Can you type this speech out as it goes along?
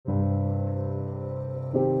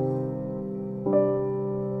Hello,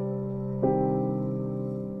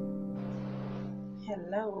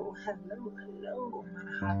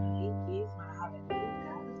 Mahabaliki,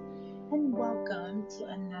 Mahabalikas, and welcome to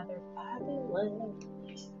another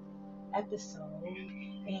fabulous episode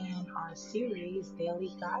in our series,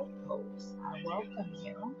 Daily Guideposts. I welcome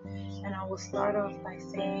you, and I will start off by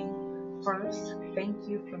saying, first, thank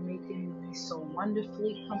you for making me so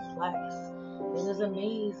wonderfully complex. It is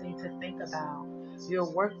amazing to think about. Your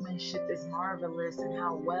workmanship is marvelous, and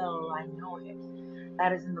how well I know it.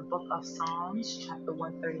 That is in the book of Psalms, chapter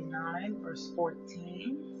 139, verse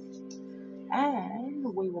 14. And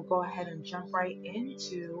we will go ahead and jump right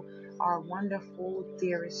into our wonderful,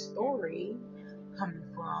 dearest story coming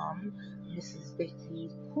from Mrs.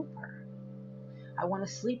 Vicky Cooper. I want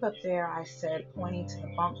to sleep up there, I said, pointing to the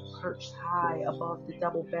bunk perched high above the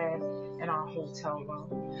double bed in our hotel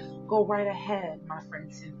room. Go right ahead, my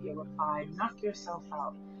friend Cynthia replied. Knock yourself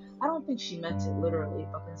out. I don't think she meant it literally,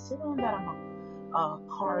 but considering that I'm a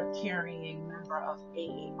card-carrying member of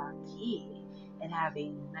AARP and have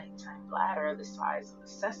a nighttime bladder the size of a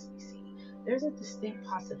sesame seed, there's a distinct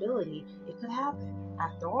possibility it could happen.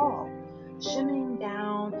 After all, shimmying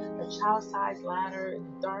down a child-sized ladder in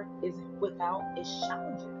the dark isn't without its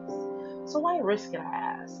challenges. So why risk it, I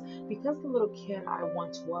asked? Because the little kid I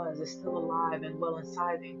once was is still alive and well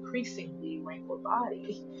inside the increasingly wrinkled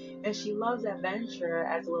body, and she loves adventure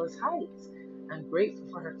as well as heights. I'm grateful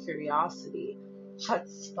for her curiosity,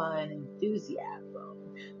 chutzpah, and enthusiasm.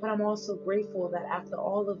 But I'm also grateful that after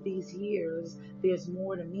all of these years, there's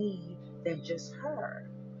more to me than just her.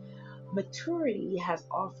 Maturity has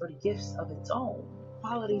offered gifts of its own,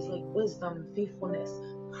 qualities like wisdom, faithfulness,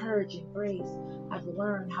 courage, and grace. I've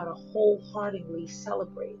learned how to wholeheartedly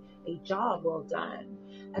celebrate a job well done,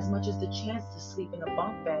 as much as the chance to sleep in a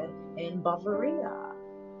bunk bed in Bavaria.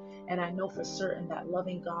 And I know for certain that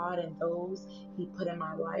loving God and those He put in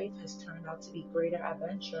my life has turned out to be greater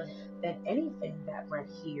adventure than anything that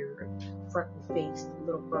red-haired, freckle-faced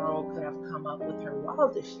little girl could have come up with her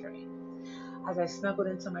wildest dreams. As I snuggled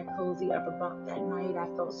into my cozy upper bunk that night, I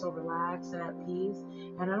felt so relaxed and at peace.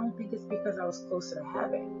 And I don't think it's because I was closer to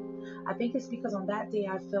heaven. I think it's because on that day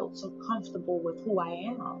I felt so comfortable with who I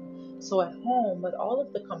am. So at home, with all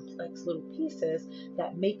of the complex little pieces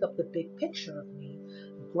that make up the big picture of me,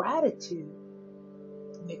 gratitude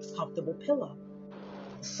makes comfortable pillow.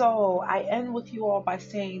 So I end with you all by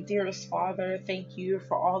saying, dearest Father, thank you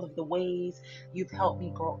for all of the ways you've helped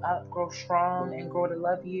me grow up, grow strong, and grow to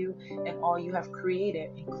love you and all you have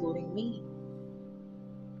created, including me.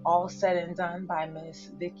 All said and done by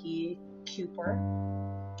Miss Vicky Cooper.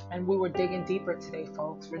 And we were digging deeper today,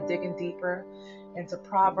 folks. We're digging deeper into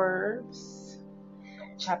Proverbs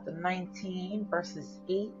chapter 19, verses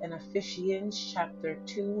 8, and Ephesians chapter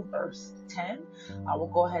 2, verse 10. I will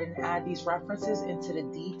go ahead and add these references into the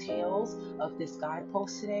details of this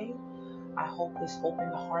guidepost today. I hope this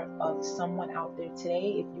opened the heart of someone out there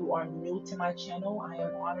today. If you are new to my channel, I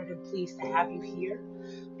am honored and pleased to have you here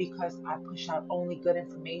because I push out only good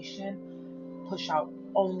information, push out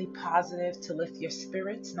only positive to lift your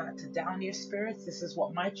spirits, not to down your spirits. This is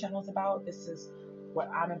what my channel is about. This is what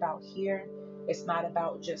I'm about here. It's not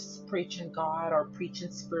about just preaching God or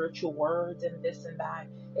preaching spiritual words and this and that.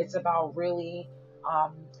 It's about really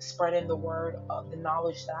spreading the word of the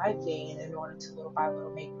knowledge that I gain in order to little by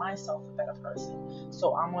little make myself a better person.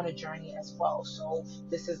 So I'm on a journey as well. So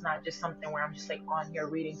this is not just something where I'm just like on here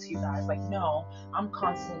reading to you guys. Like, no, I'm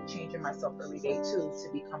constantly changing myself every day too to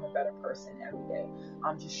become a better person every day.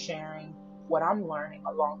 I'm just sharing what I'm learning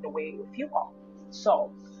along the way with you all.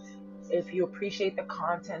 So if you appreciate the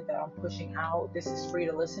content that I'm pushing out, this is free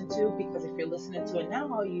to listen to, because if you're listening to it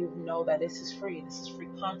now, you know that this is free. This is free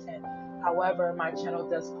content. However, my channel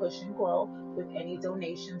does push and grow with any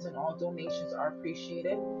donations, and all donations are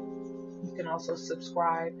appreciated. You can also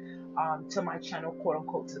subscribe to my channel, quote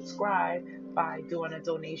unquote, subscribe by doing a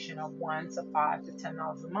donation of $1 to $5 to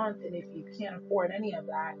 $10 a month. And if you can't afford any of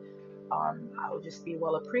that, I would just be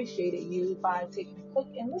well appreciated you by taking a click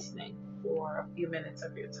and listening for a few minutes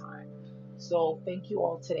of your time. So thank you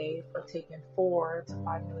all today for taking 4 to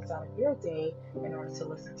 5 minutes out of your day in order to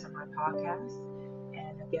listen to my podcast.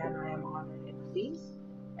 And again, I am honored and pleased,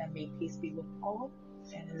 and may peace be with all.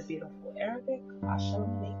 And in the beautiful Arabic,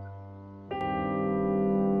 Assalamu alaikum.